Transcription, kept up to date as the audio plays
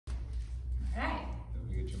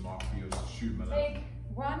2, my love. Take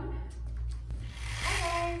 1.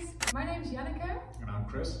 Hi guys, my name is Janneke. And I'm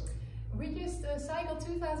Chris. We just cycled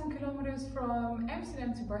 2,000 kilometers from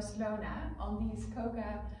Amsterdam to Barcelona on these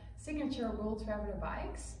Koga Signature World Traveller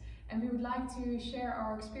bikes. And we would like to share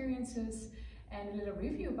our experiences and a little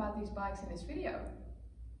review about these bikes in this video.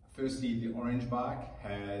 Firstly, the orange bike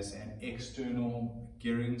has an external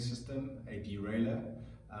gearing system, a derailleur,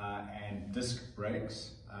 and disc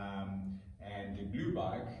brakes. And the blue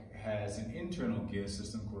bike has an internal gear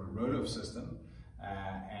system called a roll-off system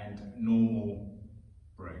and normal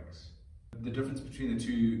brakes. The difference between the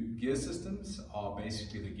two gear systems are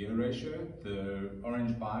basically the gear ratio. The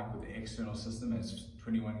orange bike with the external system has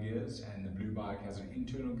 21 gears and the blue bike has an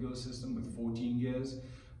internal gear system with 14 gears.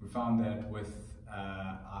 We found that with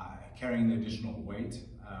carrying the additional weight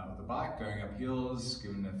of the bike going up hills,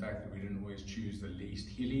 given the fact that we didn't always choose the least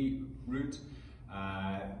hilly route,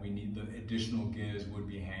 we need the additional gears would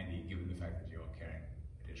be handy given the fact that you are carrying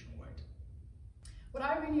additional weight. What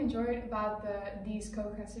I really enjoyed about these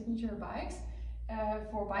Koga Signature bikes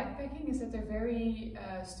for bikepacking is that they're very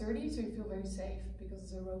sturdy, so you feel very safe because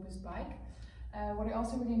it's a robust bike. What I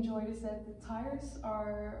also really enjoyed is that the tires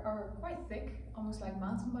are quite thick, almost like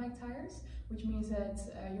mountain bike tires, which means that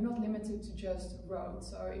you're not limited to just road.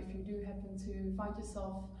 So if you do happen to find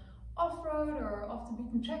yourself off-road or off the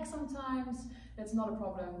beaten track sometimes, that's not a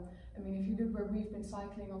problem. I mean, if you look where we've been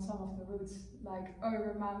cycling on some of the routes, like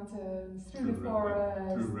over mountains, through the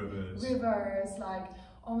forest, through rivers, like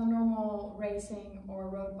on a normal racing or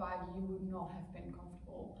road bike, you would not have been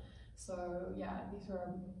comfortable. So yeah, these were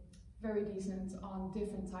very decent on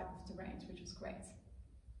different type of terrains, which is great.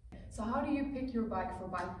 So how do you pick your bike for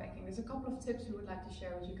bikepacking? There's a couple of tips we would like to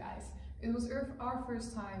share with you guys. It was our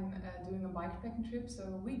first time doing a bikepacking trip,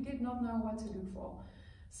 so we did not know what to look for.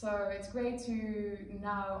 So it's great to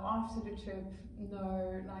now, after the trip,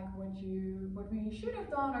 know like what we should have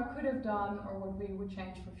done or could have done, or what we would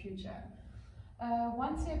change for future.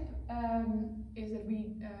 One tip is that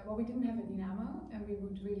we didn't have a dynamo, and we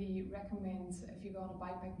would really recommend if you go on a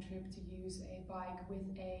bikepacking trip to use a bike with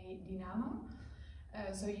a dynamo.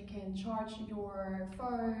 So you can charge your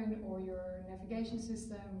phone or your navigation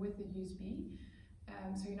system with the USB,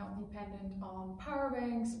 so you're not dependent on power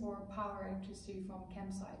banks or power electricity from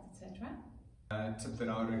campsites, etc. A tip that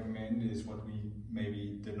I would recommend is what we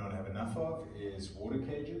maybe did not have enough of is water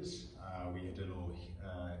cages. We had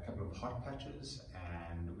a couple of hot patches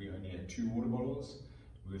and we only had 2 water bottles.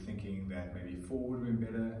 We were thinking that maybe 4 would have been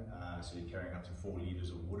better, so you're carrying up to 4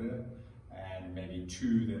 liters of water, and maybe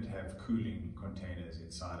 2 that have cooling containers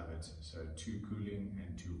inside of it. So 2 cooling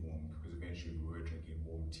and 2 warm, because eventually we were drinking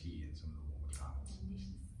warm tea in some of the warmer climates.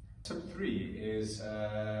 Tip 3 is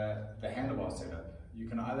the handlebar setup. You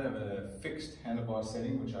can either have a fixed handlebar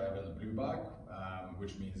setting, which I have on the blue bike,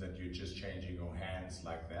 which means that you're just changing your hands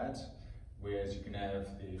like that. Whereas you can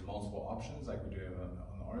have the multiple options like we do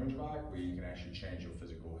on the orange bike, where you can actually change your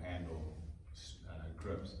physical handle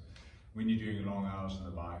grips. When you're doing long hours on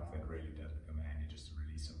the bike, that really does become handy just to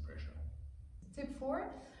release some pressure. Tip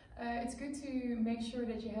 4, it's good to make sure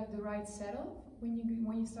that you have the right saddle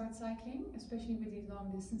when you start cycling, especially with these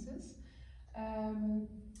long distances.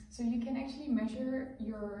 So you can actually measure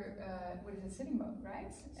your sitting bone,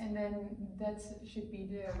 right? And then that should be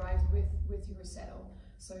the right width with your saddle.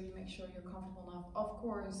 So you make sure you're comfortable enough. Of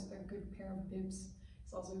course, a good pair of bibs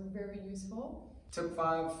is also very useful. Tip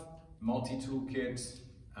 5, multi-tool kit,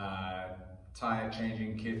 tire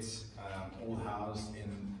changing kits, all housed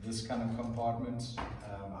in this kind of compartment.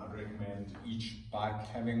 I'd recommend each bike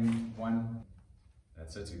having one.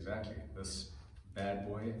 That's it exactly. This bad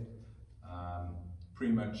boy,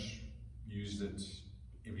 pretty much used it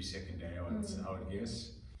every second day, I would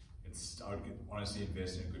guess. I would honestly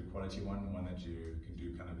invest in a good quality one that you can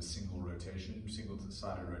do kind of a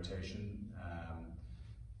single-sided rotation.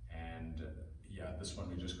 And yeah, this one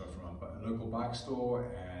we just got from a local bike store,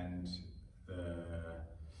 and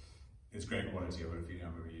it's great quality. I've got a feeling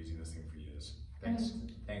I'm going to be using this thing for years.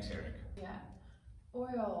 Thanks, Eric. Yeah,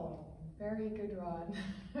 oil, very good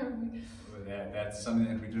one. That's something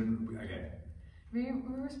that we didn't. Okay. We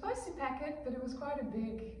were supposed to pack it, but it was quite a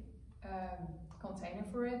big container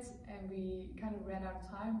for it, and we kind of ran out of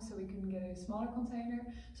time, so we couldn't get a smaller container.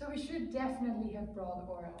 So we should definitely have brought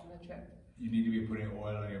oil on the trip. You need to be putting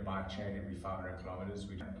oil on your bike chain every 500 kilometers.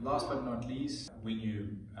 Last but not least, when you're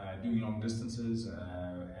doing long distances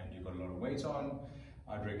and you've got a lot of weight on,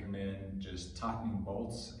 I'd recommend just tightening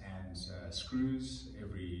bolts and screws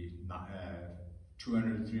every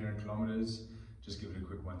 200 to 300 kilometers. Just give it a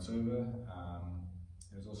quick once over.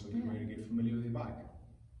 It's also a good way to get familiar with your bike.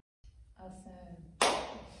 Awesome.